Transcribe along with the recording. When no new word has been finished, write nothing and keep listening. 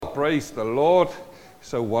praise the Lord.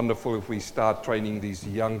 So wonderful if we start training these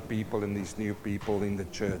young people and these new people in the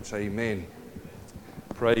church. Amen.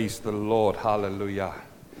 Praise the Lord. Hallelujah.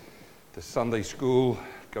 The Sunday school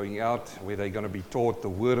going out where they're going to be taught the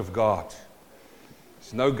Word of God.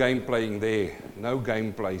 There's no game playing there. No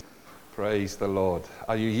game play. Praise the Lord.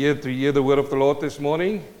 Are you here to hear the Word of the Lord this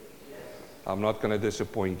morning? Yes. I'm not going to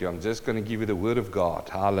disappoint you. I'm just going to give you the Word of God.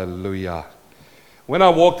 Hallelujah. When I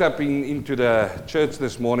walked up into the church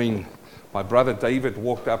this morning, my brother David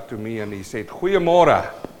walked up to me and he said, Goeiemorgen.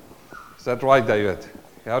 Is that right, David?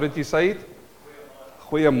 How did you say it?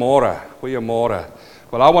 Goeiemorgen. Goeiemorgen.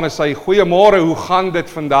 Well, I want to say, Goeiemorgen, hoe gaan dit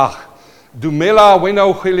vandag? Dumela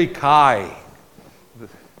weno gilikai.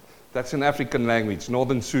 That's an African language,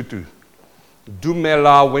 Northern Sotho.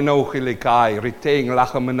 Dumela weno gilikai, reteng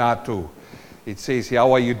lachamenatu. It says,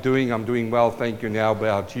 how are you doing? I'm doing well, thank you. Now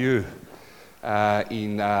about you.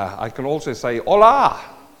 I can also say, hola.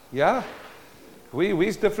 Yeah?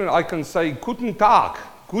 We's different. I can say, guten Tag,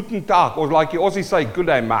 or like you Aussie say, good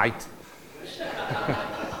day, mate.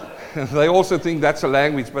 They also think that's a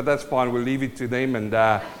language, but that's fine. We'll leave it to them. And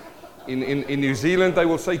in New Zealand, they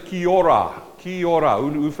will say kia ora. Kia ora.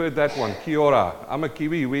 Who've heard that one? Kia ora. I'm a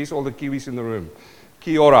Kiwi. Where's all the Kiwis in the room?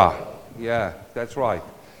 Kia ora. Yeah, that's right.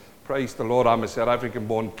 Praise the Lord. I'm a South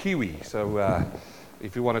African-born Kiwi. So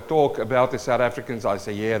if you want to talk about the South Africans, I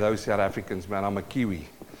say, yeah, those South Africans, man, I'm a Kiwi.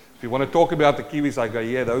 If you want to talk about the Kiwis, I go,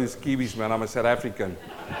 yeah, those Kiwis, man, I'm a South African.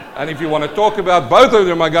 And if you want to talk about both of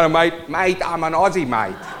them, I go, mate, I'm an Aussie,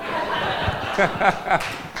 mate.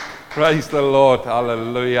 Praise the Lord,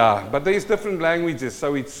 hallelujah. But there's different languages,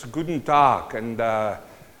 so it's guten Tag. And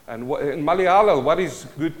in Malayalam, what is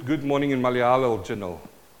good morning in Malayalam, Janelle?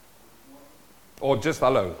 Or just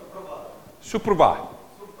hello? Suprabha.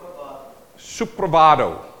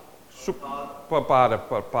 Suprabado.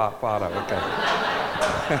 Okay.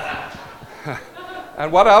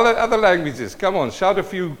 And what other languages? Come on, shout a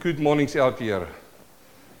few good mornings out here.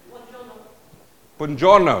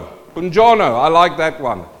 Buongiorno. Buongiorno. I like that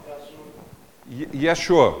one.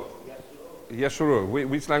 Yeshua. Yeshua.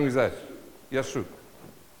 Which language is that? Yeshua.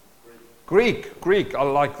 Greek. I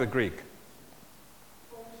like the Greek.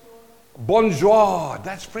 Bonjour.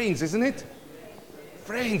 That's French, isn't it?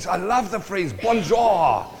 French. I love the French.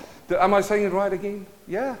 Bonjour. Am I saying it right again?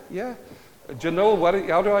 Yeah. Janelle,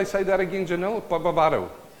 how do I say that again, Janelle? Supravado.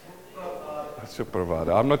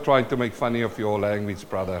 Supravado. I'm not trying to make fun of your language,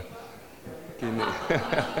 brother.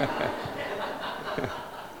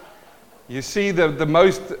 You see, the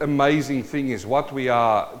most amazing thing is what we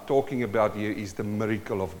are talking about here is the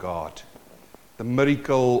miracle of God. The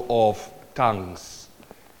miracle of tongues.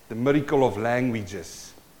 The miracle of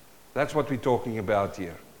languages. That's what we're talking about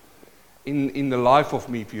here. In the life of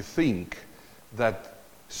me, if you think that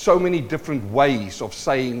so many different ways of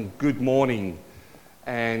saying good morning,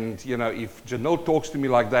 and if Janelle talks to me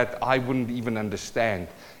like that, I wouldn't even understand.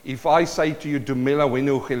 If I say to you, Dumela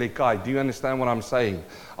wenu gilikai, do you understand what I'm saying?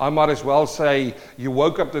 I might as well say, you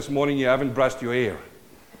woke up this morning, you haven't brushed your hair.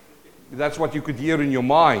 That's what you could hear in your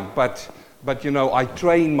mind, but I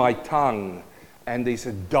train my tongue, and there's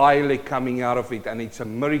a dialect coming out of it, and it's a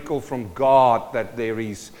miracle from God that there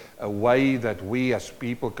is a way that we as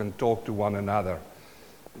people can talk to one another.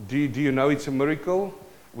 Do you know it's a miracle?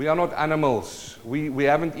 We are not animals. We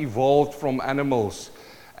haven't evolved from animals.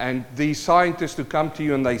 And these scientists who come to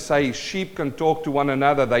you and they say sheep can talk to one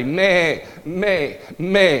another, they meh,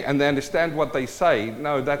 and they understand what they say.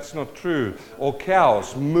 No, that's not true. Or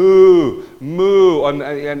cows, moo,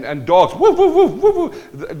 and dogs, woof, woof, woof, woof, woof.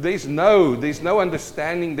 There's no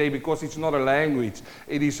understanding there because it's not a language.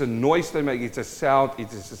 It is a noise they make. It's a sound.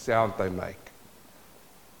 It is a sound they make.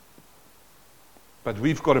 But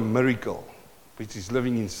we've got a miracle which is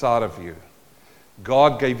living inside of you.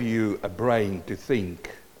 God gave you a brain to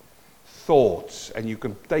think, thoughts, and you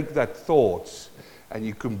can take that thoughts and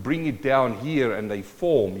you can bring it down here and they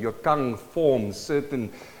form. Your tongue forms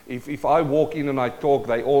certain. If I walk in and I talk,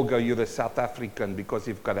 they all go, you're the South African because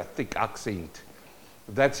you've got a thick accent.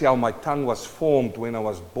 That's how my tongue was formed when I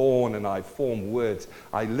was born, and I form words.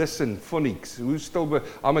 I listen, phonics.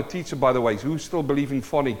 I'm a teacher, by the way. Who still believe in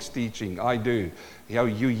phonics teaching? I do.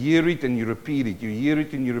 You hear it and you repeat it. You hear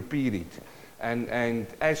it and you repeat it. And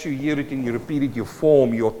as you hear it and you repeat it, you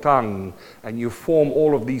form your tongue, and you form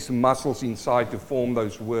all of these muscles inside to form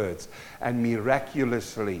those words. And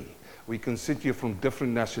miraculously, we can sit here from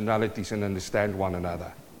different nationalities and understand one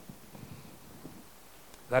another.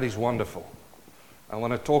 That is wonderful. I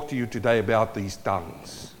want to talk to you today about these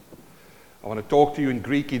tongues. I want to talk to you in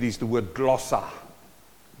Greek. It is the word glossa.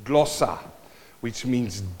 Glossa. which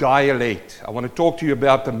means dialect. I want to talk to you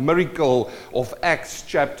about the miracle of Acts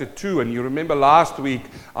chapter 2. And you remember last week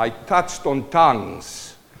I touched on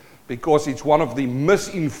tongues, because it's one of the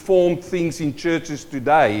misinformed things in churches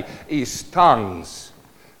today is tongues.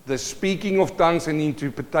 The speaking of tongues and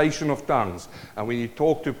interpretation of tongues. And when you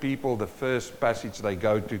talk to people, the first passage they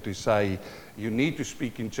go to say, you need to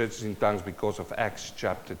speak in churches in tongues because of Acts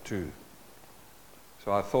chapter 2.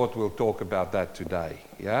 So I thought we'll talk about that today.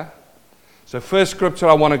 Yeah? So first scripture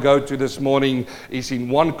I want to go to this morning is in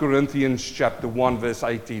 1 Corinthians chapter 1 verse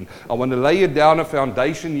 18. I want to lay down a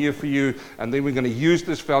foundation here for you, and then we're going to use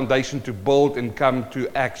this foundation to build and come to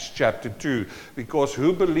Acts chapter 2. Because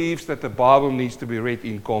who believes that the Bible needs to be read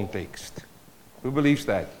in context? Who believes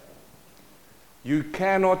that? You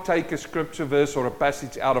cannot take a scripture verse or a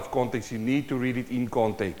passage out of context. You need to read it in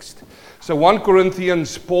context. So 1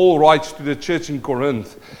 Corinthians, Paul writes to the church in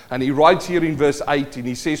Corinth, and he writes here in verse 18,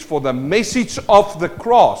 he says, "For the message of the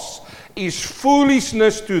cross is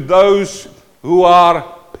foolishness to those who are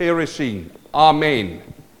perishing." Amen.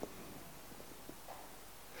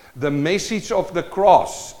 The message of the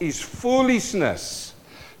cross is foolishness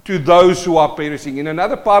to those who are perishing. In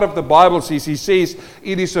another part of the Bible he says,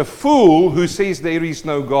 it is a fool who says there is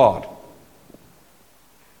no God.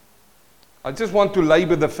 I just want to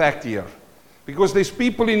labor the fact here, because there's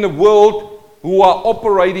people in the world who are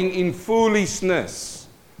operating in foolishness,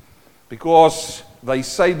 because they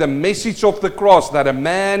say the message of the cross, that a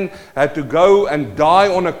man had to go and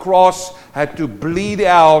die on a cross, had to bleed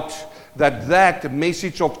out, that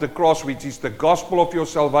message of the cross, which is the gospel of your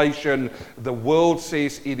salvation, the world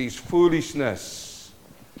says it is foolishness.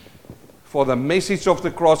 For the message of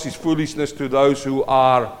the cross is foolishness to those who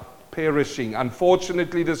are perishing.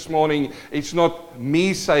 Unfortunately this morning, it's not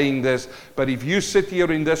me saying this, but if you sit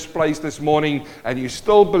here in this place this morning and you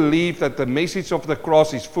still believe that the message of the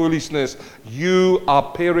cross is foolishness, you are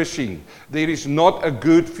perishing. There is not a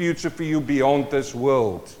good future for you beyond this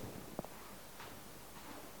world.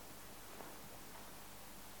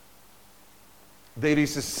 There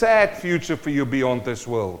is a sad future for you beyond this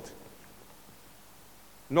world.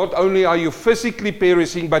 Not only are you physically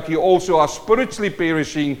perishing, but you also are spiritually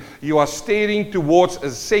perishing. You are staring towards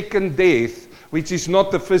a second death, which is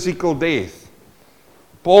not the physical death.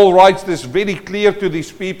 Paul writes this very clear to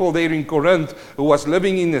these people there in Corinth, who was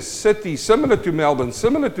living in a city similar to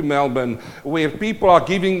Melbourne, where people are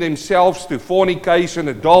giving themselves to fornication,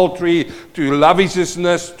 adultery, to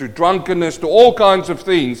lasciviousness, to drunkenness, to all kinds of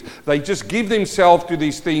things. They just give themselves to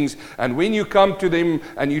these things, and when you come to them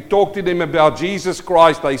and you talk to them about Jesus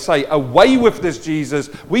Christ, they say, "Away with this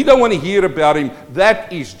Jesus, we don't want to hear about him.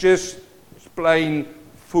 That is just plain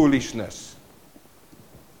foolishness."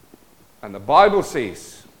 And the Bible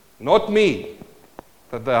says, not me,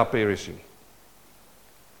 that they are perishing.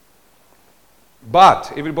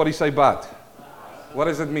 But, everybody say but. What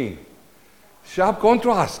does it mean? Sharp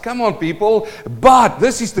contrast. Come on, people. But,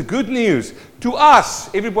 this is the good news. To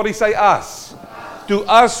us, everybody say us. To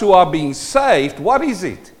us who are being saved, what is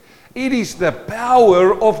it? It is the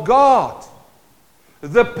power of God.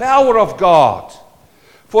 The power of God.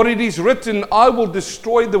 For it is written, "I will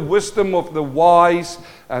destroy the wisdom of the wise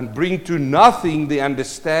and bring to nothing the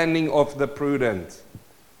understanding of the prudent."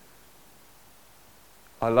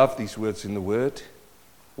 I love these words in the Word.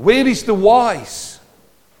 Where is the wise?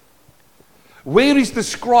 Where is the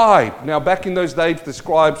scribe? Now, back in those days, the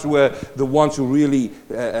scribes were the ones who really,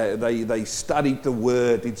 they studied the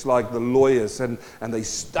Word. It's like the lawyers, and they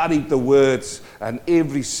studied the words, and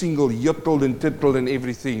every single yittle and tittle and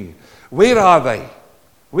everything. Where are they?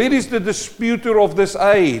 Where is the disputer of this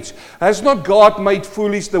age? Has not God made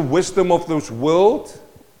foolish the wisdom of this world?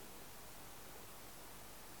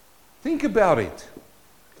 Think about it.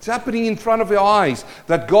 It's happening in front of your eyes.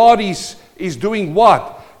 That God is doing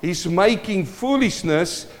what? He's making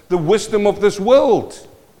foolishness the wisdom of this world.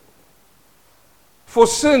 For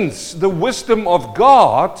since the wisdom of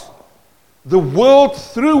God, the world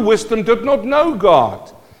through wisdom did not know God.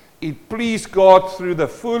 It pleased God through the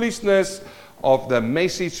foolishness of the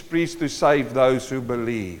message preached to save those who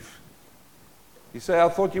believe. You say, I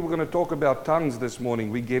thought you were going to talk about tongues this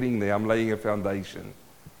morning. We're getting there. I'm laying a foundation.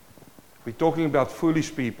 We're talking about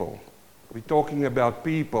foolish people. We're talking about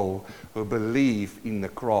people who believe in the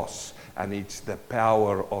cross, and it's the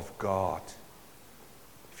power of God.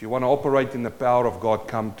 If you want to operate in the power of God,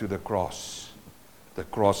 come to the cross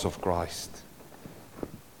of Christ.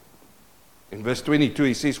 In verse 22,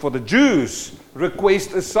 he says, "For the Jews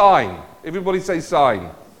request a sign." Everybody say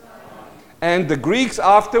sign. And the Greeks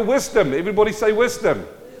after wisdom. Everybody say wisdom.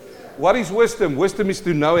 what is wisdom? Wisdom is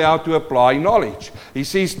to know how to apply knowledge. He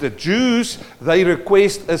says the Jews, they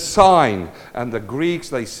request a sign, and the Greeks,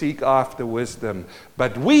 they seek after wisdom.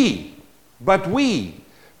 But we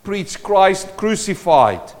preach Christ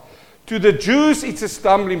crucified. To the Jews, it's a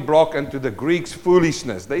stumbling block, and to the Greeks,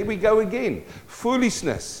 foolishness. There we go again.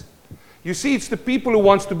 Foolishness. You see, it's the people who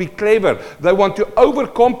want to be clever. They want to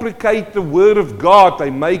overcomplicate the word of God. They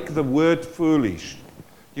make the word foolish.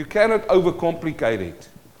 You cannot overcomplicate it.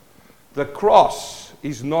 The cross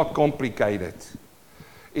is not complicated.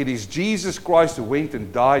 It is Jesus Christ who went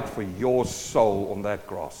and died for your soul on that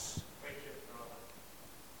cross.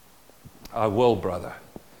 I will, brother.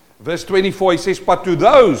 Verse 24, he says, but to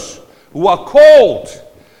those who are called,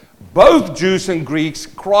 both Jews and Greeks,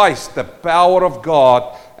 Christ, the power of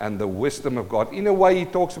God and the wisdom of God. In a way, he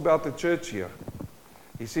talks about the church here.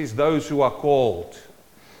 He says, those who are called.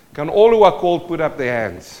 Can all who are called put up their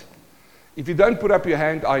hands? If you don't put up your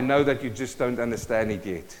hand, I know that you just don't understand it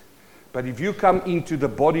yet. But if you come into the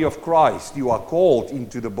body of Christ, you are called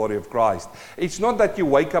into the body of Christ. It's not that you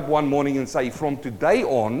wake up one morning and say, from today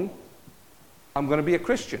on, I'm going to be a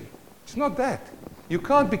Christian. It's not that. You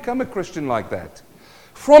can't become a Christian like that.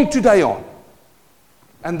 From today on.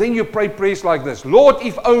 And then you pray prayers like this. Lord,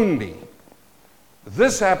 if only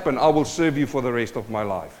this happened, I will serve you for the rest of my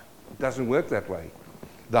life. It doesn't work that way.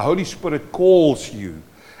 The Holy Spirit calls you.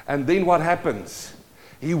 And then what happens?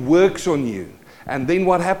 He works on you. And then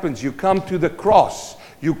what happens? You come to the cross.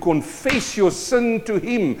 You confess your sin to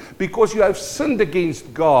Him because you have sinned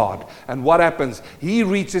against God. And what happens? He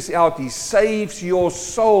reaches out. He saves your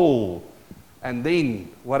soul. And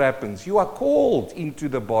then what happens? You are called into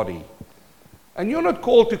the body. And you're not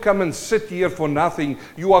called to come and sit here for nothing.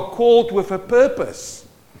 You are called with a purpose.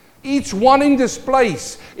 Each one in this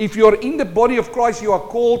place, if you're in the body of Christ, you are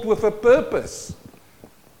called with a purpose.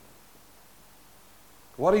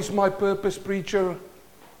 What is my purpose, preacher?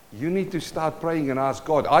 You need to start praying and ask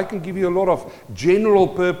God. I can give you a lot of general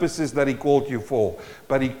purposes that He called you for.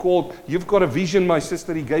 But you've got a vision, my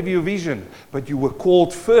sister. He gave you a vision. But you were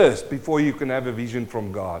called first before you can have a vision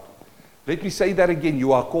from God. Let me say that again.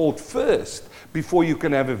 You are called first before you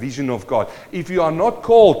can have a vision of God. If you are not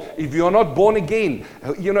called, if you are not born again,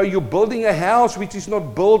 you're building a house which is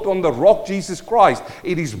not built on the rock Jesus Christ.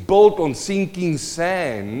 It is built on sinking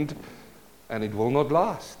sand, and it will not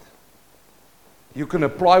last. You can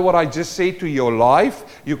apply what I just said to your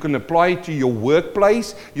life. You can apply it to your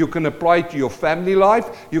workplace. You can apply it to your family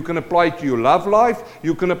life. You can apply it to your love life.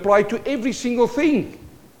 You can apply it to every single thing.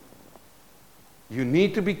 You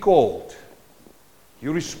need to be called.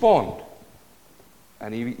 You respond.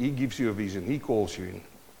 And he gives you a vision. He calls you in.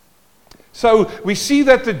 So we see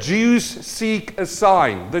that the Jews seek a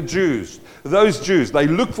sign. The Jews, those Jews, they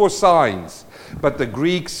look for signs. But the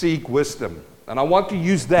Greeks seek wisdom. And I want to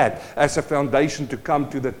use that as a foundation to come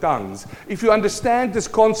to the tongues. If you understand this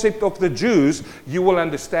concept of the Jews, you will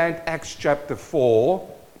understand Acts chapter 4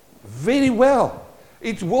 very well.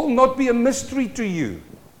 It will not be a mystery to you,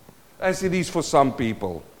 as it is for some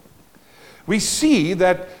people. We see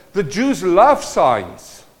that the Jews love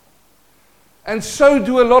signs. And so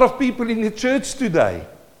do a lot of people in the church today.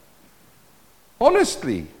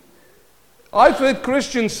 Honestly. I've heard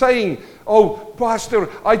Christians saying, oh, Pastor,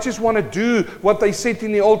 I just want to do what they said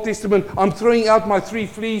in the Old Testament. I'm throwing out my 3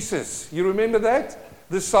 fleeces. You remember that?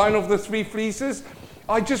 The sign of the 3 fleeces?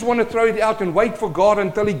 I just want to throw it out and wait for God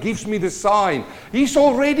until He gives me the sign. He's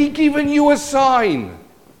already given you a sign.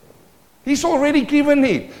 He's already given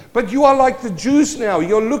it. But you are like the Jews now.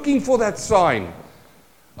 You're looking for that sign.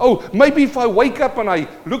 Oh, maybe if I wake up and I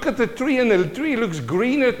look at the tree and the tree looks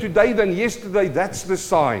greener today than yesterday, that's the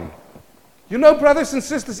sign. You know, brothers and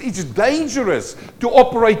sisters, it's dangerous to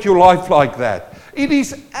operate your life like that. It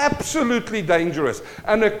is absolutely dangerous.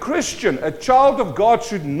 And a Christian, a child of God,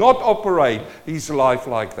 should not operate his life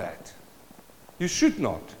like that. You should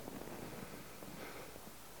not.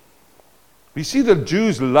 We see the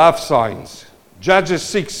Jews love signs. Judges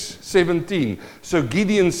 6:17. So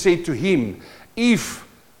Gideon said to him, if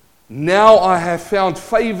now I have found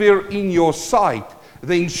favor in your sight,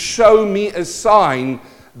 then show me a sign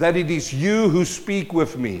that it is you who speak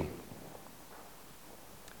with me.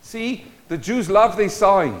 See, the Jews love their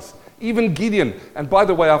signs. Even Gideon. And by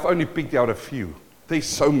the way, I've only picked out a few. There's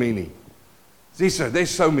so many. There's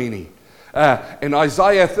so many. In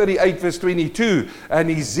Isaiah 38 verse 22, and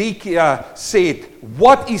Ezekiel said,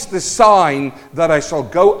 what is the sign that I shall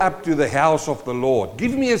go up to the house of the Lord?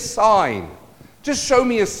 Give me a sign. Just show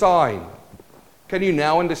me a sign. Can you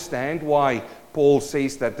now understand why Paul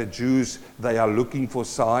says that the Jews, they are looking for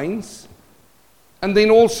signs? And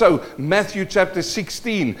then also Matthew chapter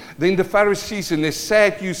 16. Then the Pharisees and the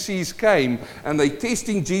Sadducees came, and they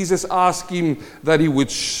testing Jesus, asked him that he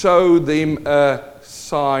would show them a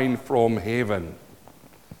sign from heaven.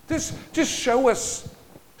 Just show us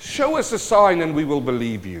a sign and we will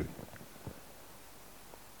believe you.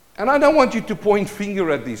 And I don't want you to point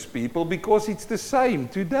finger at these people, because it's the same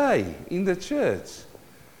today in the church.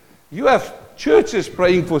 You have churches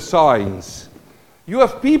praying for signs. You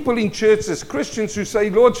have people in churches, Christians, who say,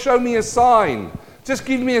 Lord, show me a sign. Just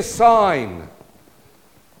give me a sign.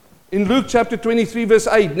 In Luke chapter 23, verse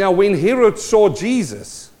 8, now when Herod saw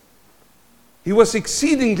Jesus, he was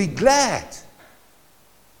exceedingly glad.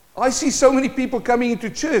 I see so many people coming into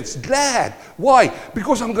church glad. Why?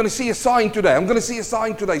 Because I'm going to see a sign today. I'm going to see a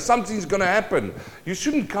sign today. Something's going to happen. You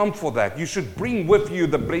shouldn't come for that. You should bring with you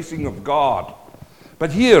the blessing of God.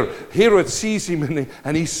 But here, Herod sees him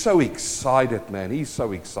and he's so excited, man. He's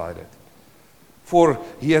so excited. For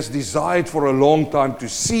he has desired for a long time to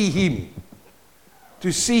see him.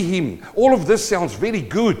 To see him. All of this sounds very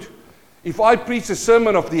good. If I preach a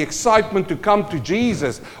sermon of the excitement to come to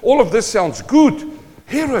Jesus, all of this sounds good.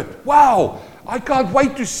 Herod, wow, I can't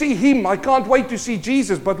wait to see him. I can't wait to see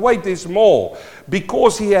Jesus. But wait, there's more.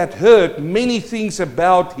 Because he had heard many things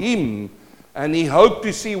about him, and he hoped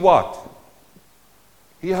to see what?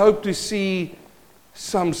 He hoped to see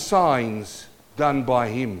some signs done by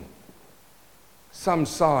him. Some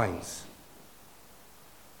signs.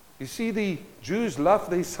 You see, the Jews love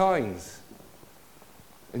their signs.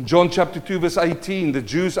 In John chapter 2, verse 18, the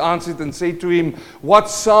Jews answered and said to him, what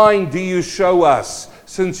sign do you show us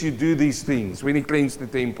since you do these things? When he cleansed the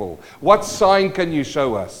temple. What sign can you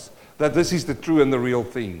show us that this is the true and the real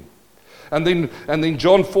thing? And then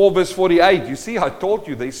John 4, verse 48, you see, I told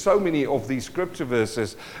you, there's so many of these scripture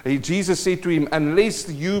verses. Jesus said to him, unless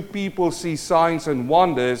you people see signs and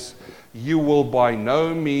wonders, you will by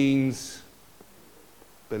no means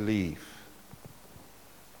believe.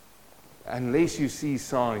 Unless you see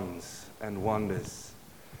signs and wonders.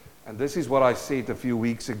 And this is what I said a few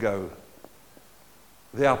weeks ago.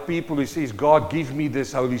 There are people who say, God, give me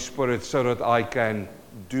this Holy Spirit so that I can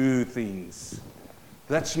do things.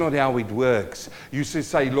 That's not how it works. You should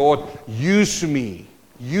say, Lord, use me.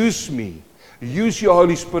 Use me. Use your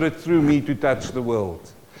Holy Spirit through me to touch the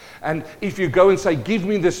world. And if you go and say, give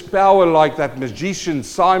me this power like that magician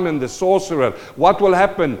Simon the sorcerer, what will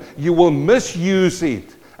happen? You will misuse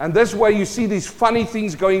it. And that's why you see these funny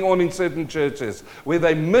things going on in certain churches, where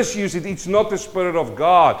they misuse it. It's not the Spirit of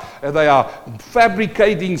God. They are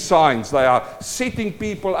fabricating signs. They are setting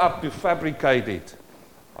people up to fabricate it.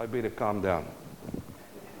 I better calm down.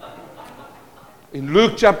 In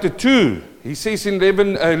Luke chapter 2, he says in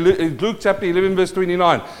Luke chapter 11, verse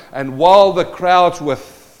 29, and while the crowds were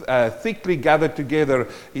thickly gathered together,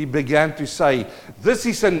 he began to say, this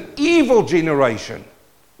is an evil generation.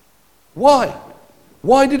 Why?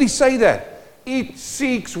 Why did he say that? It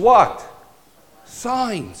seeks what?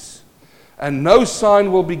 Signs. And no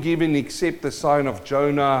sign will be given except the sign of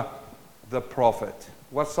Jonah the prophet.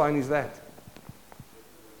 What sign is that?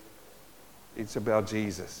 It's about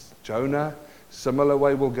Jesus. Jonah, similar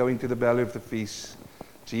way, will go into the belly of the fish.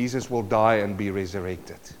 Jesus will die and be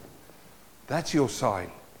resurrected. That's your sign.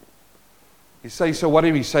 You say, so what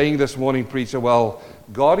are we saying this morning, preacher? Well,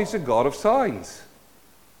 God is a God of signs.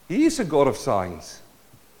 He is a God of signs.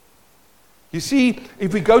 You see,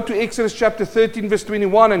 if we go to Exodus chapter 13, verse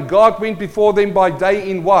 21, and God went before them by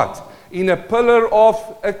day in what? In a pillar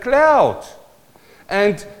of a cloud.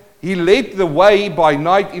 And he led the way by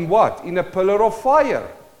night in what? In a pillar of fire.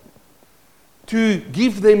 To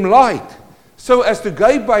give them light. So as to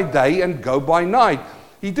go by day and go by night.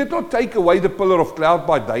 He did not take away the pillar of cloud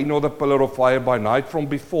by day, nor the pillar of fire by night from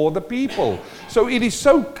before the people. So it is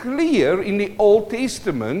so clear in the Old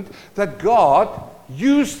Testament that God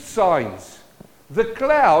used signs. The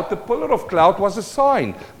cloud, the pillar of cloud was a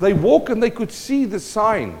sign. They walked and they could see the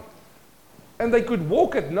sign. And they could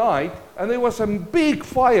walk at night and there was a big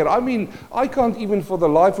fire. I mean, I can't even for the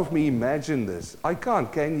life of me imagine this. I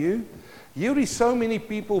can't, can you? Here is so many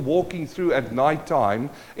people walking through at night time.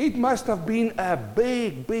 It must have been a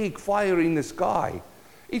big, big fire in the sky.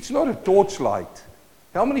 It's not a torchlight.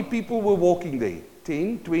 How many people were walking there?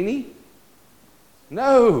 10, 20?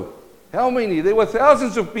 No. How many? There were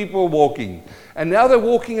thousands of people walking. And now they're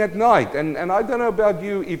walking at night. And I don't know about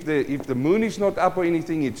you, if the moon is not up or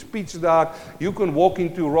anything, it's pitch dark, you can walk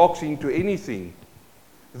into rocks, into anything.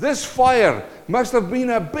 This fire must have been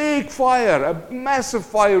a big fire, a massive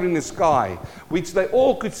fire in the sky, which they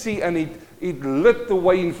all could see, and it lit the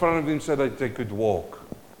way in front of them so that they could walk.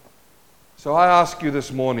 So I ask you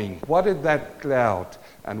this morning, what did that cloud,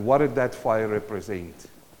 And what did that fire represent?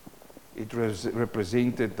 It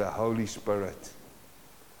represented the Holy Spirit.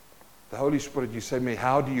 The Holy Spirit, you say, me,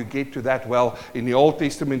 how do you get to that? Well, in the Old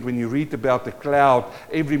Testament, when you read about the cloud,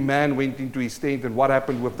 every man went into his tent, and what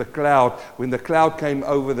happened with the cloud? When the cloud came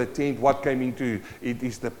over the tent, what came into it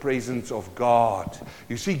is the presence of God.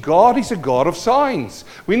 You see, God is a God of signs.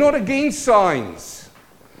 We're not against signs.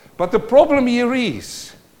 But the problem here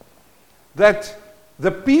is that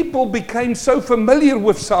the people became so familiar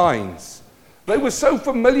with signs. They were so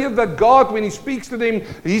familiar that God, when He speaks to them,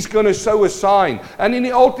 He's going to show a sign. And in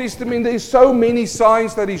the Old Testament, there's so many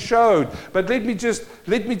signs that He showed. But let me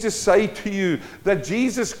just say to you that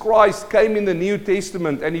Jesus Christ came in the New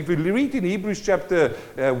Testament. And if you read in Hebrews chapter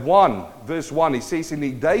 1, verse 1, it says, in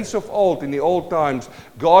the days of old, in the old times,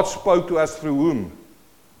 God spoke to us through whom?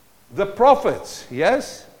 The prophets,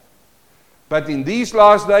 yes? But in these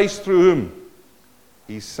last days, through whom?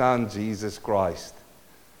 His Son, Jesus Christ.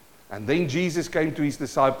 And then Jesus came to His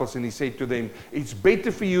disciples and He said to them, it's better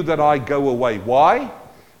for you that I go away. Why?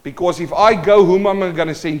 Because if I go, whom am I going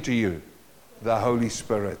to send to you? The Holy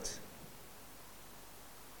Spirit.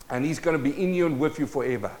 And He's going to be in you and with you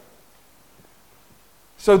forever.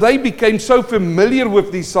 So they became so familiar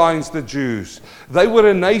with these signs, the Jews. They were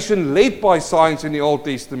a nation led by signs in the Old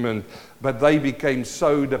Testament, but they became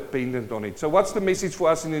so dependent on it. So what's the message for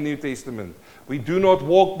us in the New Testament? We do not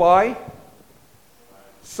walk by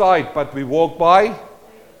sight, but we walk by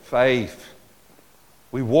faith.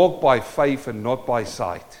 We walk by faith and not by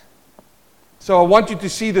sight. So I want you to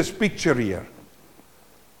see this picture here.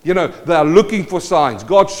 You know, they are looking for signs.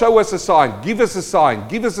 God, show us a sign. Give us a sign.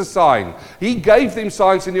 Give us a sign. He gave them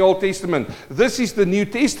signs in the Old Testament. This is the New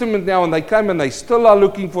Testament now, and they come and they still are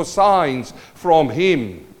looking for signs from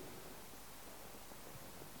Him.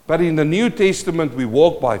 But in the New Testament, we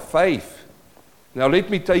walk by faith. Now let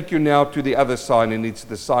me take you now to the other sign, and it's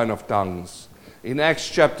the sign of tongues. In Acts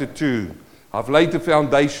chapter 2, I've laid the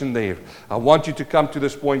foundation there. I want you to come to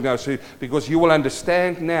this point now, because you will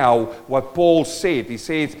understand now what Paul said. He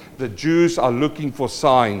says the Jews are looking for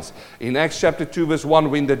signs. In Acts chapter 2 verse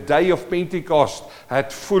 1, when the day of Pentecost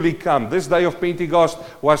had fully come. This day of Pentecost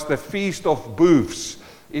was the Feast of Booths.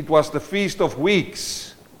 It was the Feast of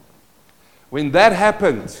Weeks. When that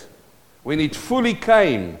happened, when it fully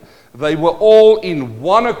came, they were all in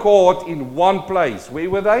one accord, in one place. Where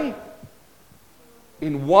were they?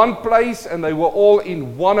 In one place, and they were all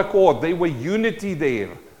in one accord. There were unity there.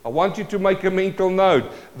 I want you to make a mental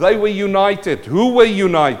note. They were united. Who were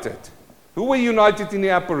united? Who were united in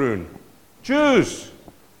the upper room? Jews.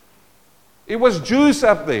 It was Jews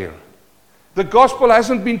up there. The gospel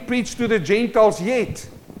hasn't been preached to the Gentiles yet.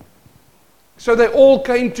 So they all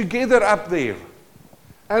came together up there.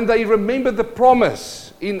 And they remembered the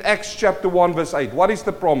promise in Acts chapter 1 verse 8. What is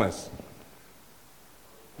the promise?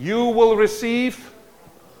 You will receive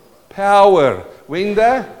power when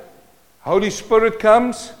the Holy Spirit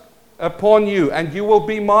comes upon you, and you will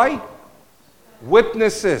be my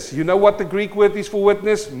witnesses. You know what the Greek word is for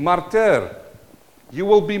witness? Martyr. You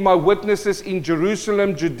will be my witnesses in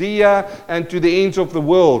Jerusalem, Judea, and to the ends of the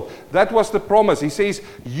world. That was the promise. He says,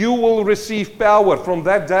 you will receive power from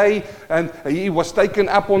that day. And He was taken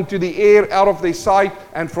up onto the air out of their sight.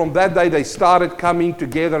 And from that day, they started coming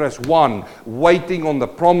together as one, waiting on the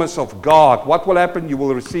promise of God. What will happen? You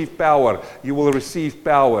will receive power. You will receive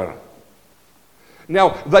power. Now,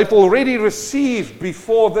 they've already received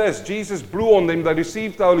before this. Jesus blew on them. They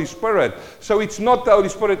received the Holy Spirit. So it's not the Holy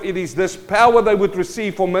Spirit. It is this power they would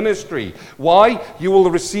receive for ministry. Why? You will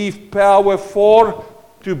receive power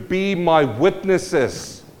to be my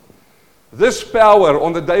witnesses. This power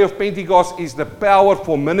on the day of Pentecost is the power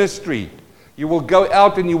for ministry. You will go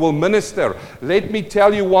out and you will minister. Let me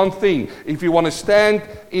tell you one thing. If you want to stand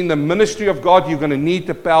in the ministry of God, you're going to need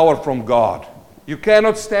the power from God. You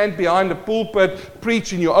cannot stand behind the pulpit,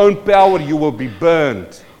 preach in your own power. You will be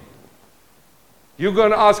burned. You're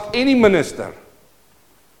going to ask any minister.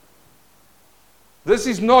 This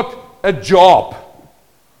is not a job.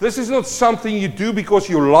 This is not something you do because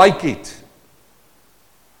you like it.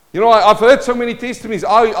 You know, I've heard so many testimonies.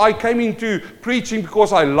 I came into preaching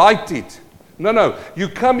because I liked it. No. You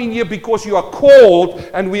come in here because you are called,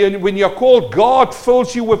 and when you are called, God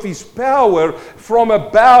fills you with His power from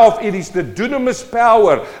above. It is the dunamis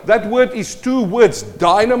power. That word is two words,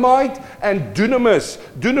 dynamite and dunamis.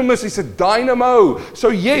 Dunamis is a dynamo. So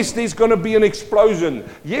yes, there's going to be an explosion.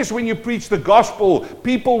 Yes, when you preach the gospel,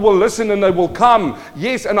 people will listen and they will come.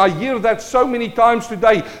 Yes, and I hear that so many times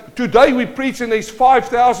today. Today we preach and there's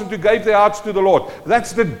 5,000 who gave their hearts to the Lord.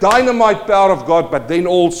 That's the dynamite power of God. But then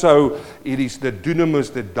also it is the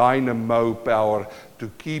dunamis, the dynamo power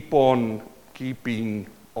to keep on keeping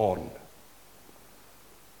on.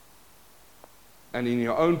 And in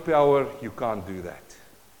your own power, you can't do that.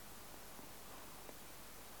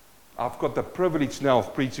 I've got the privilege now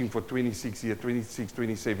of preaching for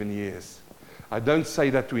 27 years. I don't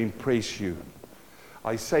say that to impress you.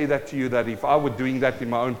 I say that to you that if I were doing that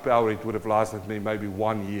in my own power, it would have lasted me maybe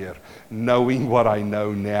 1 year, knowing what I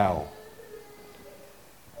know now.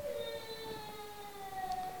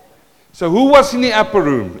 So who was in the upper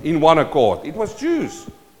room in one accord? It was Jews.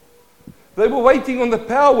 They were waiting on the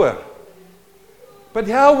power. But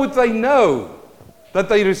how would they know that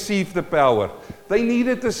they received the power? They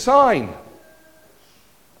needed a sign.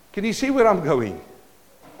 Can you see where I'm going?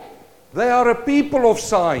 They are a people of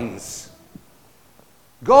signs.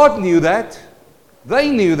 God knew that.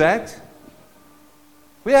 They knew that.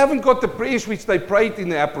 We haven't got the prayers which they prayed in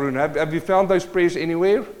the upper room. Have you found those prayers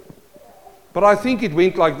anywhere? But I think it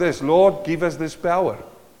went like this: Lord, give us this power.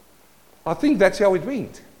 I think that's how it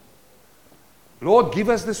went. Lord, give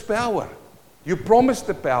us this power. You promised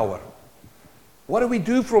the power. What do we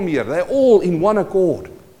do from here? They're all in one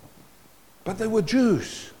accord. But they were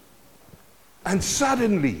Jews. And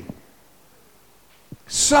suddenly,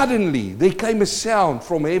 there came a sound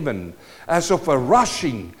from heaven as of a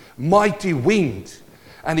rushing, mighty wind.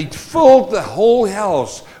 And it filled the whole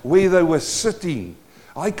house where they were sitting.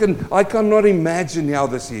 I cannot imagine how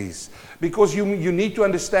this is. Because you need to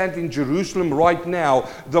understand, in Jerusalem right now,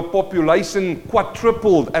 the population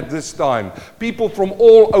quadrupled at this time. People from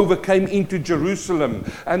all over came into Jerusalem.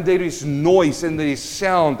 And there is noise, and there is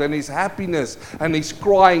sound, and there is happiness, and there is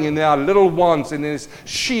crying, and there are little ones, and there is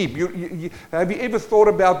sheep. Have you ever thought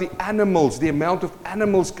about the animals, the amount of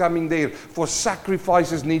animals coming there for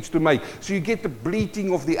sacrifices needs to make? So you get the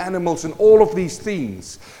bleating of the animals and all of these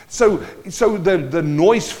things. So the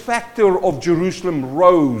noise factor of Jerusalem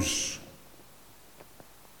rose.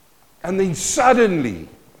 And then suddenly,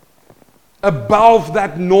 above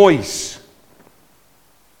that noise,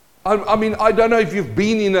 I mean, I don't know if you've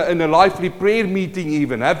been in a lively prayer meeting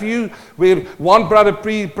even, have you? Where one brother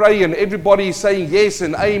pray and everybody is saying yes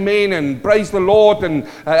and amen and praise the Lord. And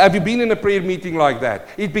have you been in a prayer meeting like that?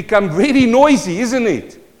 It becomes very noisy, isn't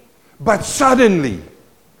it? But suddenly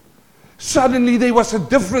there was a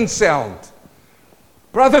different sound.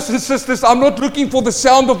 Brothers and sisters, I'm not looking for the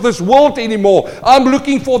sound of this world anymore. I'm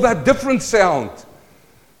looking for that different sound.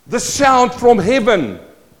 The sound from heaven.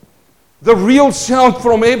 The real sound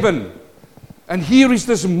from heaven. And here is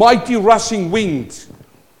this mighty rushing wind.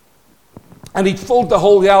 And it filled the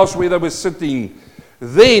whole house where they were sitting.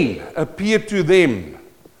 Then appeared to them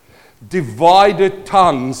divided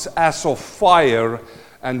tongues as of fire,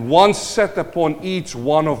 and one sat upon each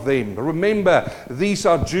one of them. Remember, these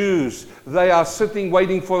are Jews. They are sitting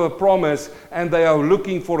waiting for the promise, and they are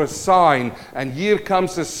looking for a sign. And here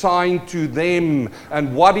comes a sign to them.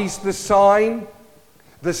 And what is the sign?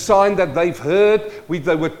 The sign that they've heard, which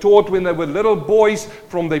they were taught when they were little boys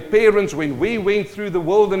from their parents. When we went through the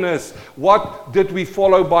wilderness, what did we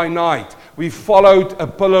follow by night? We followed a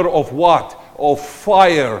pillar of what? Of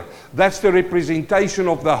fire. That's the representation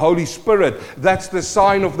of the Holy Spirit. That's the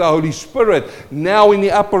sign of the Holy Spirit. Now in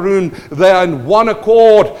the upper room, they are in one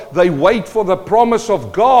accord. They wait for the promise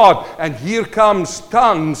of God. And here comes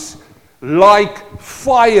tongues like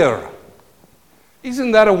fire.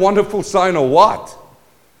 Isn't that a wonderful sign or what?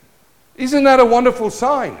 Isn't that a wonderful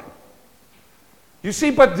sign? You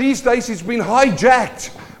see, but these days it's been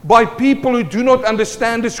hijacked by people who do not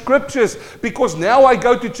understand the scriptures, because now I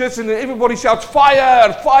go to church and everybody shouts,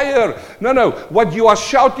 fire, fire. No. What you are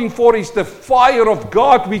shouting for is the fire of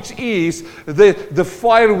God, which is the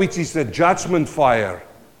fire which is the judgment fire.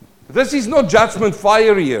 This is not judgment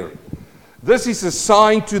fire here. This is a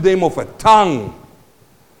sign to them of a tongue.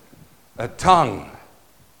 A tongue.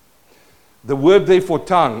 The word there for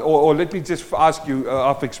tongue, or let me just ask you,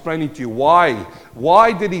 I've explained it to you. Why?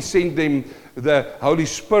 Why did he send them the Holy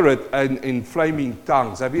Spirit in flaming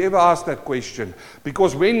tongues? Have you ever asked that question?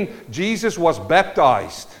 Because when Jesus was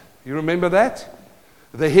baptized, you remember that?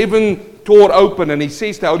 The heaven tore open, and he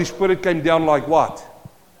says the Holy Spirit came down like what?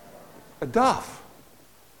 A dove.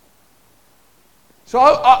 So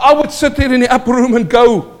I would sit there in the upper room and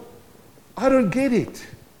go, I don't get it.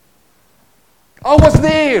 I was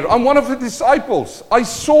there. I'm one of the disciples. I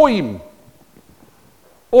saw him.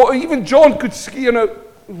 Or even John could see,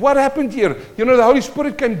 what happened here? The Holy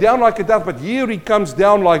Spirit came down like a dove, but here he comes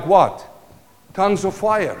down like what? Tongues of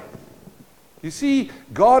fire. You see,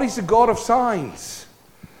 God is a God of signs.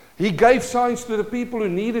 He gave signs to the people who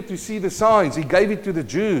needed to see the signs. He gave it to the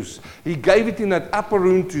Jews. He gave it in that upper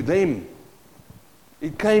room to them.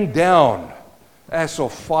 It came down as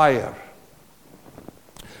of fire.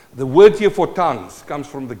 The word here for tongues comes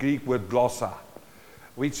from the Greek word glossa,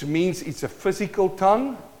 which means it's a physical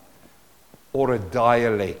tongue or a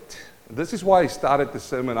dialect. This is why I started the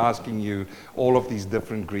sermon asking you all of these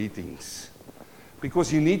different greetings.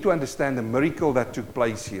 Because you need to understand the miracle that took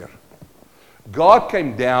place here. God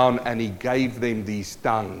came down and He gave them these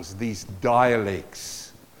tongues, these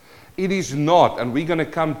dialects. It is not, and we're going to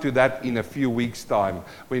come to that in a few weeks' time,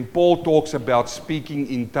 when Paul talks about speaking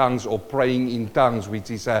in tongues or praying in tongues, which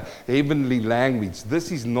is a heavenly language.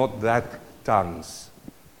 This is not that tongues.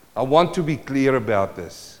 I want to be clear about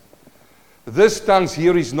this. This tongues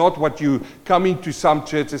here is not what you come into some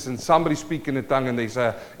churches and somebody speak in a tongue and there's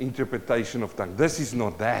an interpretation of tongue. This is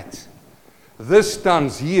not that. This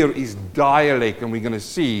tongues here is dialect, and we're going to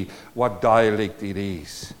see what dialect it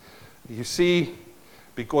is. You see,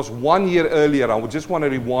 because 1 year earlier, I just want to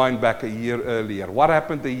rewind back a year earlier. What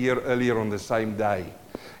happened a year earlier on the same day?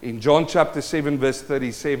 In John chapter 7 verse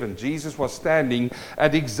 37, Jesus was standing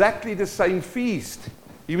at exactly the same feast.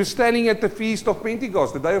 He was standing at the feast of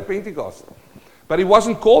Pentecost, the day of Pentecost. But it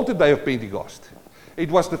wasn't called the day of Pentecost.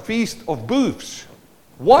 It was the feast of booths.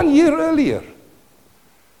 1 year earlier.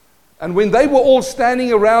 And when they were all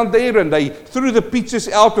standing around there and they threw the pitchers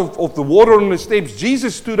out of the water on the steps,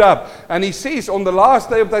 Jesus stood up and He says on the last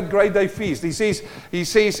day of that great day feast, He says,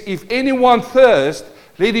 if anyone thirst,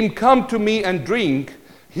 let him come to me and drink.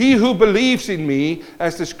 He who believes in me,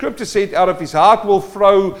 as the scripture said, out of his heart will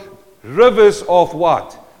flow rivers of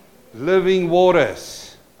what? Living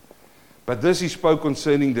waters. But this He spoke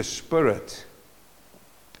concerning the Spirit.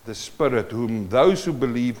 The Spirit whom those who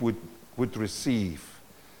believe would receive.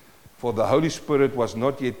 For the Holy Spirit was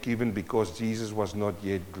not yet given because Jesus was not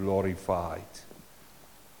yet glorified.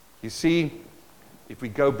 You see, if we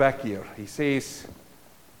go back here, He says,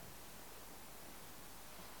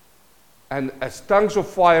 and as tongues of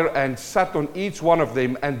fire and sat on each one of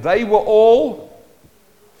them, and they were all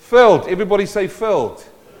filled. Everybody say filled.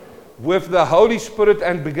 With the Holy Spirit,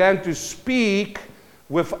 and began to speak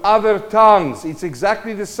with other tongues. It's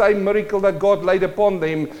exactly the same miracle that God laid upon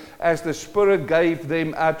them as the Spirit gave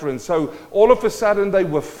them utterance. So all of a sudden they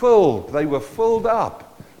were filled. They were filled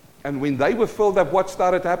up. And when they were filled up, what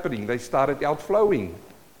started happening? They started outflowing.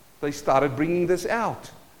 They started bringing this out.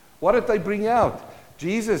 What did they bring out?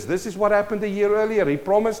 Jesus, this is what happened a year earlier. He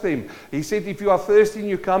promised them. He said, if you are thirsty and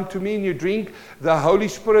you come to me and you drink, the Holy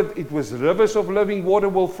Spirit, it was rivers of living water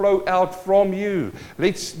will flow out from you.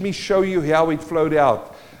 Let me show you how it flowed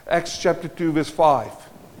out. Acts chapter 2 verse 5.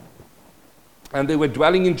 And they were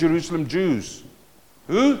dwelling in Jerusalem Jews.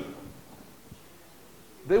 Who?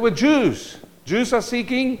 They were Jews. Jews are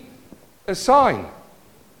seeking a sign.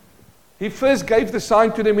 He first gave the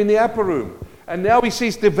sign to them in the upper room. And now He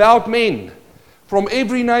says devout men from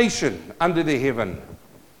every nation under the heaven.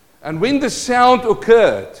 And when the sound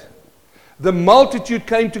occurred, the multitude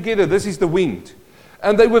came together. This is the wind.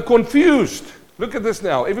 And they were confused. Look at this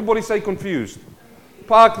now. Everybody say confused.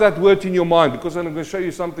 Park that word in your mind, because I'm going to show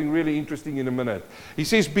you something really interesting in a minute. He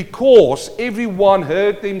says, because everyone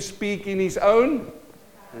heard them speak in his own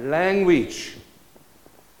language.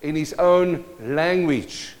 In his own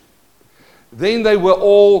language. Then they were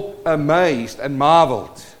all amazed and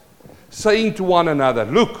marveled, saying to one another,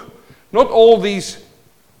 look, are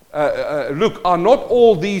not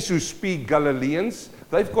all these who speak Galileans?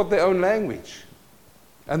 They've got their own language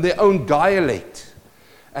and their own dialect.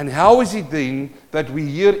 And how is it then that we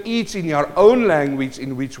hear each in our own language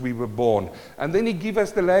in which we were born? And then He gives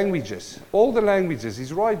us the languages, all the languages.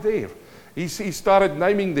 He's right there. He started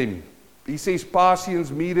naming them. He says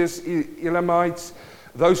Parthians, Medes, Elamites,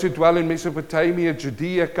 those who dwell in Mesopotamia,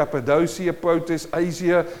 Judea, Cappadocia, Pontus,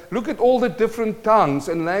 Asia. Look at all the different tongues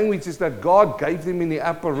and languages that God gave them in the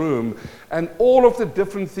upper room, and all of the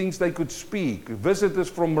different things they could speak. Visitors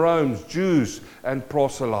from Rome, Jews, and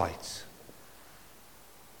proselytes.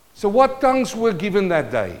 So what tongues were given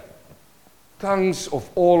that day? Tongues of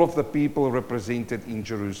all of the people represented in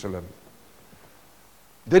Jerusalem.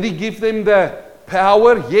 Did He give them the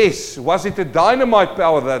power? Yes. Was it a dynamite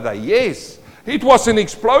power that day? Yes. It was an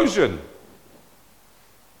explosion.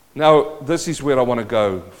 Now, this is where I want to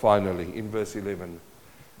go finally, in verse 11.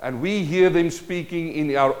 And we hear them speaking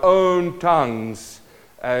in our own tongues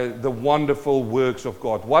the wonderful works of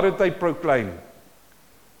God. What did they proclaim?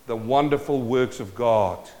 The wonderful works of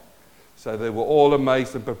God. So they were all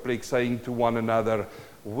amazed and perplexed, saying to one another,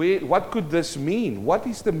 what could this mean? What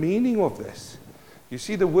is the meaning of this? You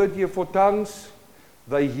see the word here for tongues?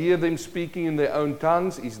 They hear them speaking in their own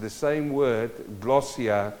tongues is the same word,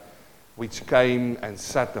 glossia, which came and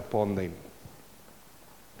sat upon them.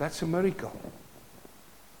 That's a miracle.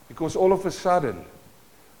 Because all of a sudden,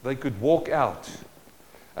 they could walk out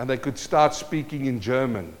and they could start speaking in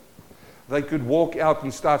German. They could walk out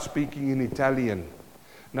and start speaking in Italian.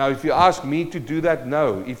 Now, if you ask me to do that,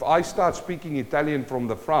 no. If I start speaking Italian from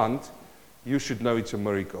the front, you should know it's a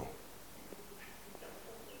miracle.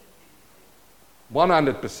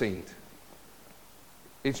 100%.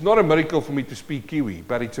 It's not a miracle for me to speak Kiwi,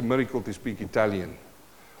 but it's a miracle to speak Italian.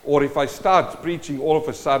 Or if I start preaching all of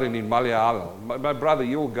a sudden in Malayalam, my brother,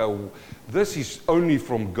 you'll go, this is only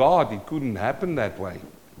from God. It couldn't happen that way.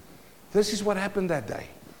 This is what happened that day.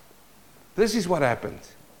 This is what happened.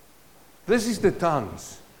 This is the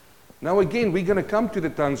tongues. Now again, we're going to come to the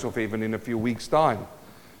tongues of heaven in a few weeks' time.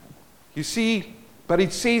 You see, but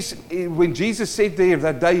it says, when Jesus said there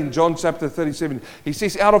that day in John chapter 37, he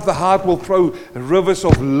says, out of the heart will flow rivers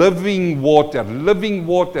of living water, living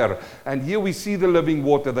water. And here we see the living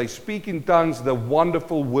water. They speak in tongues the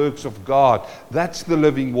wonderful works of God. That's the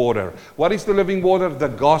living water. What is the living water? The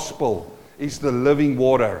gospel is the living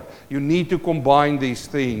water. You need to combine these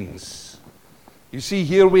things. You see,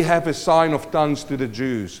 here we have a sign of tongues to the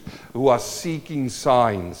Jews who are seeking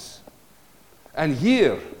signs. And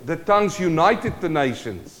here, the tongues united the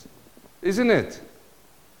nations, isn't it?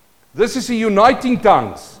 This is a uniting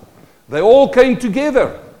tongues. They all came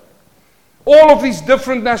together. All of these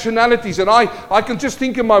different nationalities. And I can just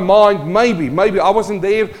think in my mind, maybe I wasn't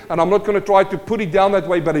there, and I'm not going to try to put it down that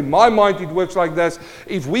way, but in my mind it works like this.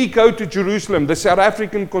 If we go to Jerusalem, the South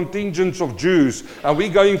African contingents of Jews, and we're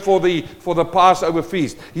going for the Passover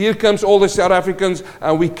feast, here comes all the South Africans,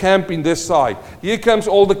 and we camp in this side. Here comes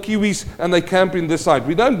all the Kiwis, and they camp in this side.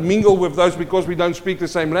 We don't mingle with those because we don't speak the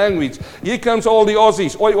same language. Here comes all the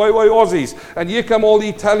Aussies, oi Aussies, and here come all the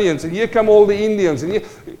Italians, and here come all the Indians, and here...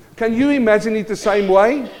 Can you imagine it the same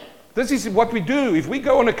way? This is what we do. If we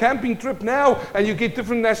go on a camping trip now and you get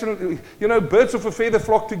different national, birds of a feather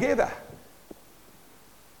flock together.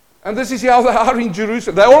 And this is how they are in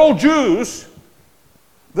Jerusalem. They're all Jews.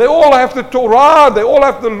 They all have the Torah. They all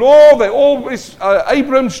have the law. They all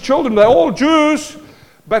Abraham's children. They're all Jews.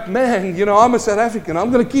 But man, I'm a South African.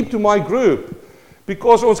 I'm going to keep to my group.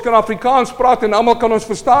 Because ons kan Afrikaans praat en almal kan ons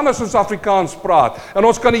verstaan as ons Afrikaans praat. En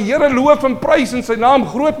ons kan die Here loof en prys en sy naam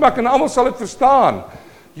groot maak en almal sal dit verstaan.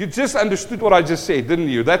 You just understood what I just said, didn't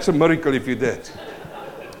you? That's a miracle if you did.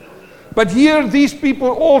 But here these people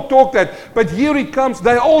all talk that. But here it comes.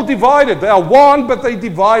 They're all divided. They are one, but they're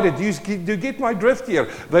divided. Do you get my drift here?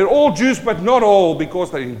 They're all Jews, but not all,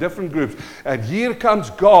 because they're in different groups. And here comes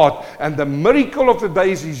God. And the miracle of the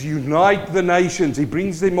days is unite the nations. He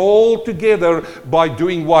brings them all together by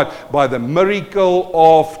doing what? By the miracle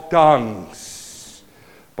of tongues.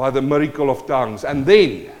 By the miracle of tongues. And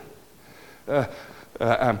then...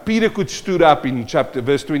 Peter could stood up in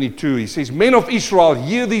verse 22. He says, men of Israel,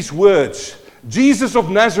 hear these words. Jesus of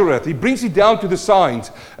Nazareth, he brings it down to the signs.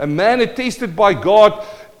 A man attested by God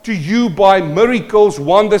to you by miracles,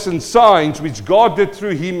 wonders, and signs, which God did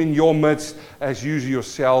through him in your midst, as you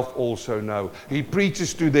yourself also know. He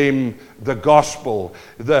preaches to them the gospel,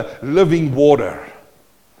 the living water.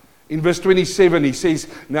 In verse 27, he says,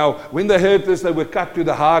 now, when they heard this, they were cut to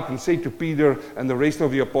the heart and said to Peter and the rest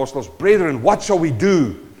of the apostles, brethren, what shall we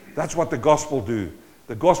do? That's what the gospel do.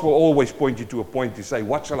 The gospel always points you to a point to say,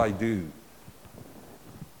 what shall I do?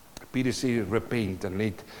 Peter said, repent and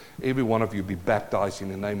let every one of you be baptized in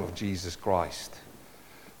the name of Jesus Christ.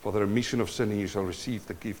 For the remission of sin, you shall receive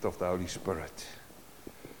the gift of the Holy Spirit.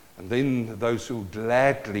 And then those who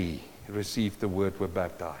gladly received the word were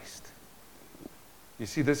baptized. You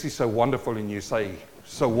see, this is so wonderful, and you say,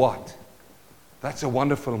 so what? That's a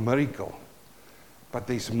wonderful miracle. But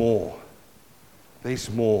there's more. There's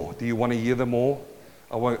more. Do you want to hear the more?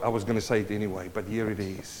 I was going to say it anyway, but here it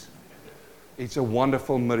is. It's a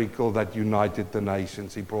wonderful miracle that united the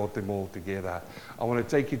nations. He brought them all together. I want to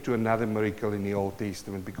take you to another miracle in the Old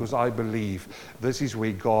Testament, because I believe this is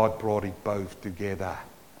where God brought it both together.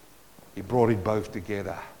 He brought it both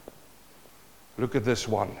together. Look at this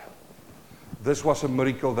one. This was a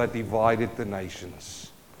miracle that divided the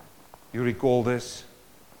nations. You recall this?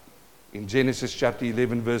 In Genesis chapter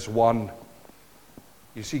 11, verse 1,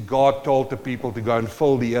 you see God told the people to go and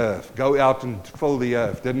fill the earth. Go out and fill the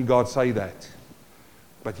earth. Didn't God say that?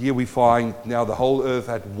 But here we find now the whole earth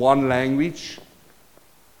had one language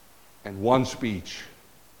and one speech.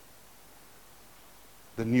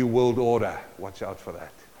 The New World Order. Watch out for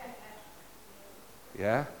that.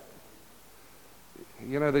 Yeah?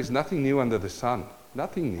 There's nothing new under the sun.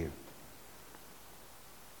 Nothing new.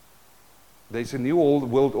 There's a new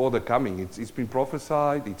world order coming. It's been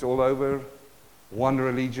prophesied. It's all over. One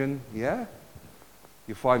religion. Yeah?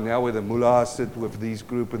 You find now where the mullahs sit with these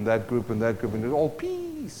group and that group and that group, and it's all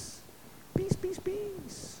peace. Peace, peace,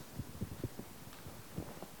 peace.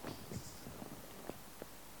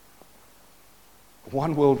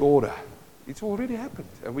 one world order. It's already happened.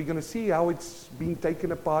 And we're going to see how it's being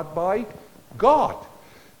taken apart by God.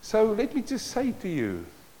 So let me just say to you,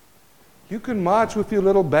 you can march with your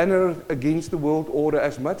little banner against the world order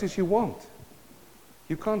as much as you want.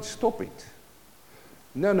 You can't stop it.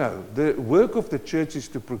 No. The work of the church is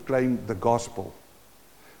to proclaim the gospel.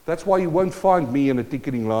 That's why you won't find me in a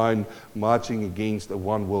ticketing line marching against a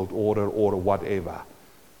one world order or whatever.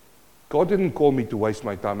 God didn't call me to waste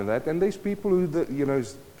my time in that. And there's people who,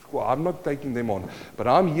 well, I'm not taking them on. But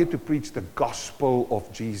I'm here to preach the gospel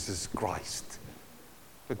of Jesus Christ.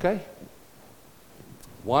 Okay?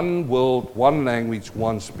 One world, one language,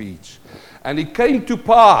 one speech. And it came to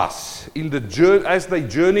pass as they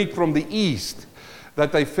journeyed from the east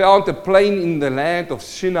that they found a plain in the land of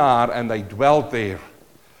Shinar and they dwelt there.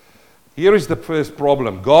 Here is the first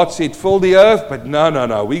problem. God said, fill the earth, but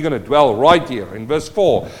no, we're going to dwell right here in verse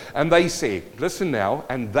 4. And they said, listen now,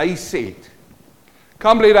 and they said,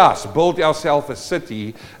 come let us build ourselves a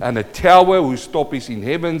city and a tower whose top is in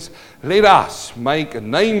heavens. Let us make a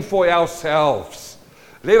name for ourselves.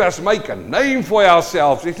 Let us make a name for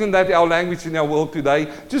ourselves. Isn't that our language in our world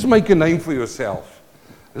today? Just make a name for yourself.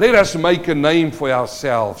 Let us make a name for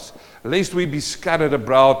ourselves, lest we be scattered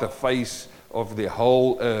abroad the face of the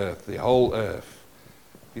whole earth,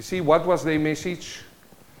 You see, what was their message?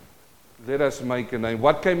 Let us make a name.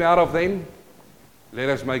 What came out of them? Let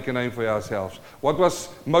us make a name for ourselves. What was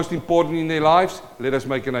most important in their lives? Let us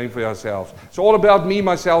make a name for ourselves. It's all about me,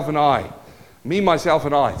 myself, and I. Me, myself,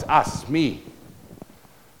 and I. It's us, me.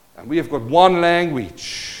 And we have got one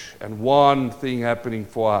language and one thing happening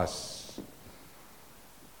for us.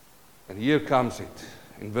 And here comes it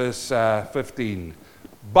in verse 15.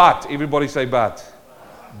 But, everybody say but.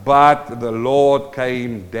 But the Lord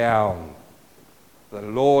came down. The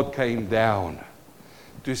Lord came down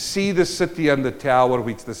to see the city and the tower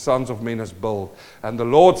which the sons of men has built. And the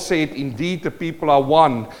Lord said, indeed the people are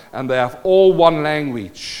one, and they have all one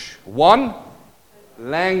language. One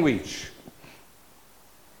language.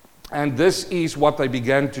 And this is what they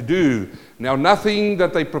began to do. Now nothing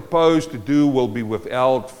that they propose to do will be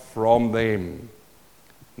withheld from them.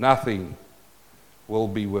 Nothing will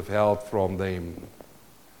be withheld from them.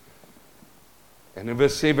 And in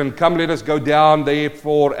verse 7, come let us go down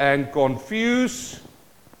therefore and confuse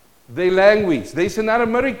their language. There's another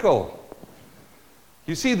miracle.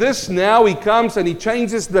 You see this now, he comes and he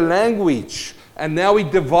changes the language. And now he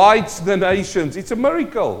divides the nations. It's a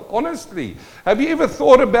miracle, honestly. Have you ever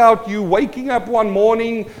thought about you waking up one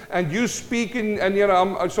morning and you speaking, and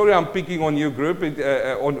I'm sorry I'm picking on your group,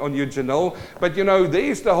 on your Janelle, but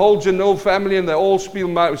there's the whole Janelle family and they all speak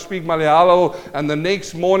Malayalam, and the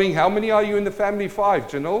next morning, how many are you in the family? 5,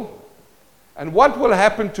 Janelle? And what will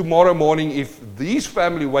happen tomorrow morning if these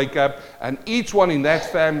family wake up and each one in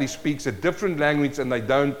that family speaks a different language and they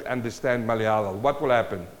don't understand Malayalam? What will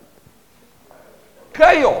happen?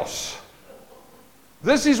 Chaos.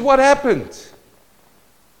 This is what happened.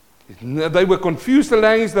 They were confused the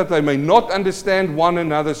language that they may not understand one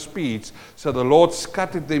another's speech. So the Lord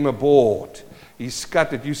scattered them abroad. He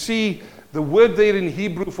scattered. You see, the word there in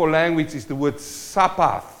Hebrew for language is the word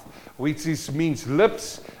sapath, which means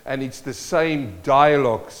lips, and it's the same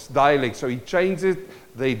dialect. So he changed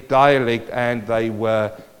it, their dialect, and they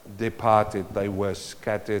were departed. They were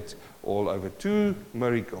scattered all over. 2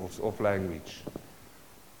 miracles of language.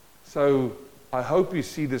 So I hope you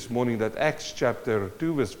see this morning that Acts chapter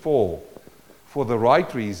 2 verse 4, for the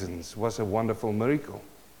right reasons, was a wonderful miracle.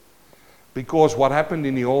 Because what happened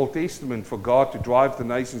in the Old Testament for God to drive the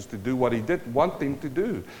nations to do what he didn't want them to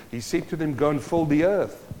do, he said to them, go and fill the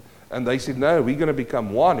earth. And they said, no, we're going to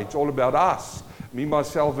become one. It's all about us. Me,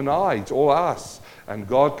 myself, and I. It's all us. And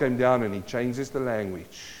God came down and he changes the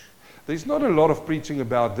language. There's not a lot of preaching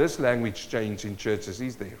about this language change in churches,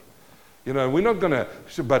 is there? We're not going to,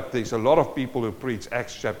 but there's a lot of people who preach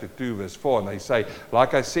Acts chapter 2 verse 4, and they say,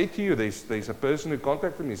 like I said to you, there's a person who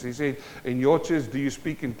contacted me. He said, in your church, do you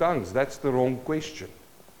speak in tongues? That's the wrong question.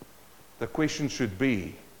 The question should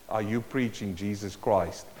be, are you preaching Jesus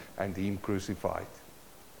Christ and him crucified?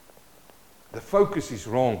 The focus is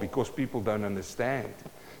wrong because people don't understand.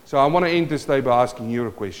 So I want to end this day by asking you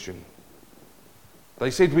a question. They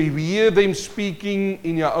said, we hear them speaking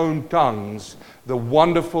in your own tongues the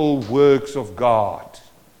wonderful works of God.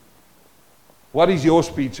 What is your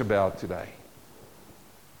speech about today?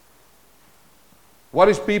 What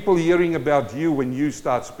is people hearing about you when you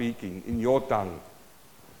start speaking in your tongue,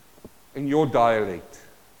 in your dialect?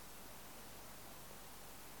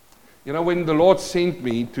 When the Lord sent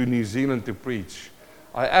me to New Zealand to preach,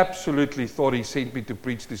 I absolutely thought he sent me to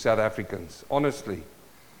preach to South Africans, honestly.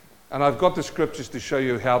 And I've got the scriptures to show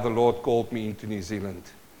you how the Lord called me into New Zealand.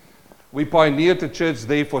 We pioneered the church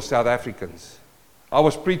there for South Africans. I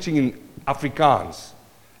was preaching in Afrikaans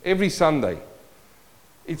every Sunday.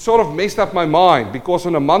 It sort of messed up my mind because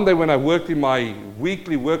on a Monday when I worked in my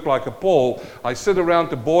weekly work like a Paul, I sit around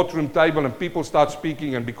the boardroom table and people start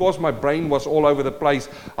speaking, and because my brain was all over the place,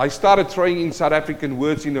 I started throwing in South African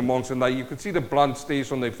words in amongst, and you could see the blunt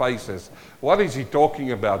stares on their faces. What is he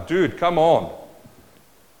talking about? Dude, come on.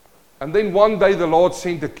 And then one day the Lord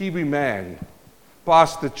sent a Kiwi man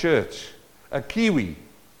past the church, a Kiwi.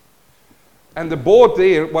 And the board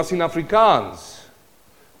there was in Afrikaans.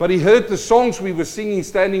 But he heard the songs we were singing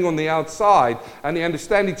standing on the outside, and he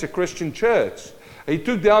understood it's a Christian church. He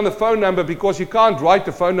took down the phone number because you can't write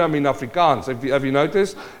the phone number in Afrikaans. Have you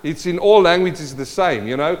noticed? It's in all languages the same,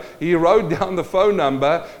 you know. He wrote down the phone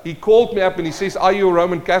number. He called me up and he says, "Are you a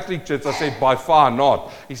Roman Catholic church?" I said, "By far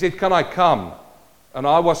not." He said, "Can I come?" And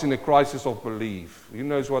I was in a crisis of belief. Who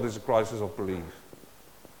knows what is a crisis of belief?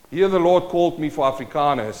 Here the Lord called me for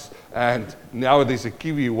Afrikaners, and now there's a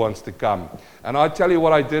Kiwi who wants to come. And I tell you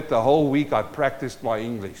what I did the whole week. I practiced my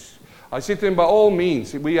English. I said to him, by all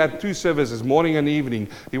means, we had 2 services, morning and evening.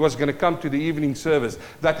 He was going to come to the evening service.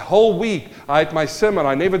 That whole week, I had my sermon.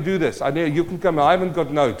 I never do this. You can come. I haven't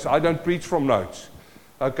got notes. I don't preach from notes.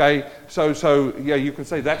 Okay, so yeah, you can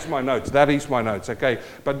say that's my notes. That is my notes. Okay,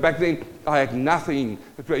 but back then I had nothing,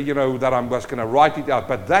 you know, that I was going to write it out.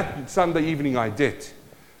 But that Sunday evening I did.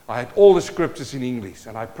 I had all the scriptures in English,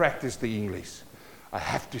 and I practiced the English. I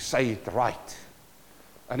have to say it right.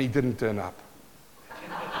 And he didn't turn up.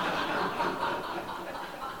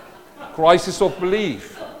 Crisis of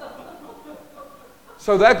belief.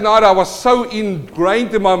 So that night I was so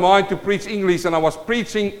ingrained in my mind to preach English, and I was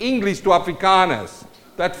preaching English to Afrikaners.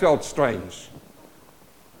 That felt strange.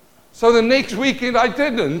 So the next weekend I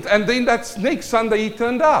didn't, and then that next Sunday he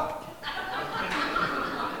turned up.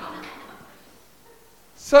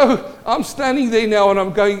 So I'm standing there now and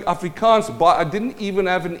I'm going Afrikaans, but I didn't even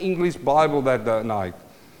have an English Bible that night.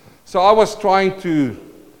 So I was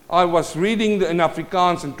reading in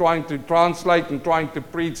Afrikaans and trying to translate and trying to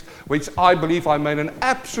preach, which I believe I made an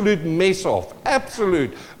absolute mess of.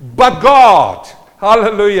 Absolute. But God,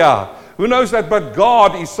 hallelujah. Who knows that? But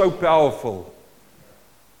God is so powerful.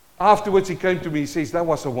 Afterwards he came to me, he says, that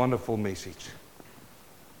was a wonderful message.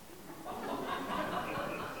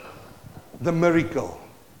 The miracle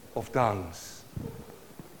of tongues.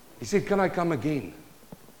 He said, can I come again?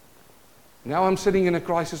 Now I'm sitting in a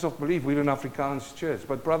crisis of belief. We're an Afrikaans church.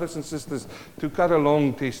 But brothers and sisters, to cut a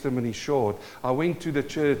long testimony short, I went to the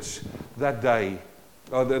church that day,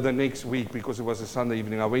 or the next week, because it was a Sunday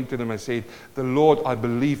evening. I went to them and said, the Lord, I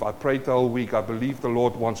believe, I prayed the whole week, I believe the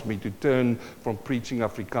Lord wants me to turn from preaching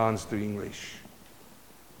Afrikaans to English.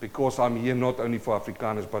 Because I'm here not only for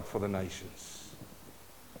Afrikaners, but for the nations.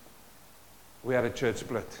 We had a church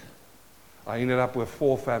split. I ended up with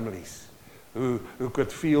 4 families who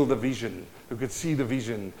could feel the vision, who could see the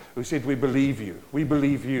vision, who said, we believe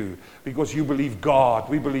you, because you believe God,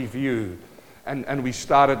 we believe you. And we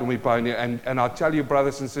started and we pioneered. And I tell you,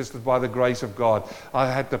 brothers and sisters, by the grace of God, I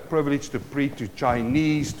had the privilege to preach to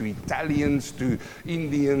Chinese, to Italians, to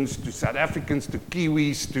Indians, to South Africans, to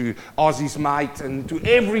Kiwis, to Aussies, mate, and to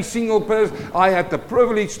every single person. I had the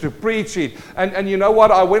privilege to preach it. And you know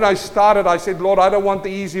what? When I started, I said, Lord, I don't want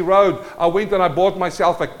the easy road. I went and I bought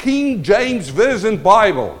myself a King James Version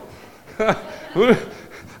Bible.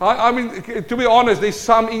 I mean, to be honest, there's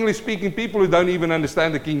some English-speaking people who don't even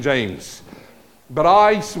understand the King James. But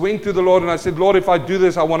I went to the Lord and I said, Lord, if I do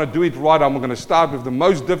this, I want to do it right. I'm going to start with the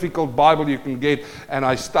most difficult Bible you can get. And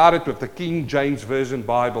I started with the King James Version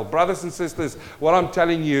Bible. Brothers and sisters, what I'm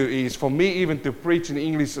telling you is, for me even to preach in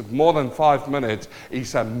English at more than 5 minutes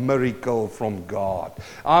is a miracle from God.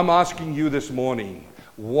 I'm asking you this morning,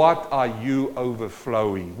 what are you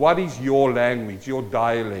overflowing? What is your language, your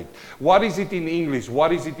dialect? What is it in English?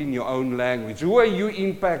 What is it in your own language? Who are you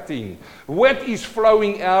impacting? What is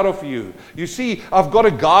flowing out of you? You see, I've got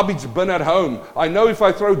a garbage bin at home. I know if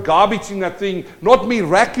I throw garbage in that thing, not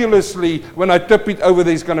miraculously, when I tip it over,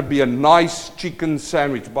 there's going to be a nice chicken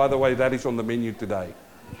sandwich. By the way, that is on the menu today.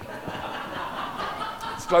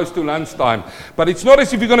 Close to lunchtime. But it's not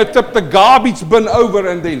as if you're going to tip the garbage bin over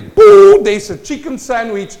and then, boom, there's a chicken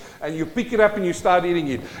sandwich and you pick it up and you start eating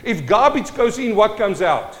it. If garbage goes in, what comes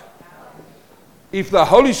out? If the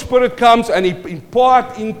Holy Spirit comes and He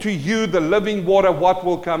imparts into you the living water, what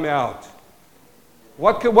will come out?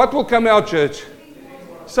 What will come out, church?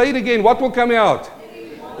 Say it again. What will come out?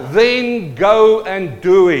 Then go and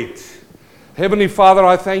do it. Heavenly Father,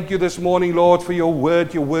 I thank you this morning, Lord, for your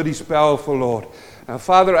word. Your word is powerful, Lord. And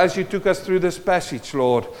Father, as you took us through this passage,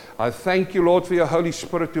 Lord, I thank you, Lord, for your Holy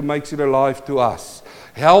Spirit who makes it alive to us.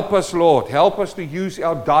 Help us, Lord. Help us to use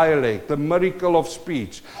our dialect, the miracle of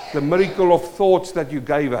speech, the miracle of thoughts that you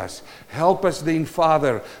gave us. Help us then,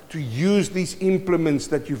 Father, to use these implements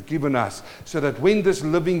that you've given us so that when this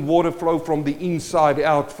living water flow from the inside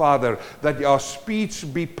out, Father, that our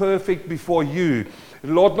speech be perfect before you.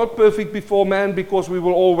 Lord, not perfect before man because we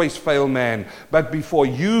will always fail man, but before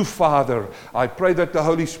you, Father. I pray that the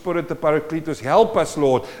Holy Spirit, the Paracletus, help us,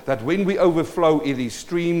 Lord, that when we overflow, it is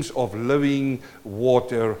streams of living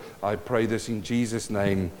water. I pray this in Jesus'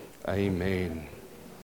 name. Amen.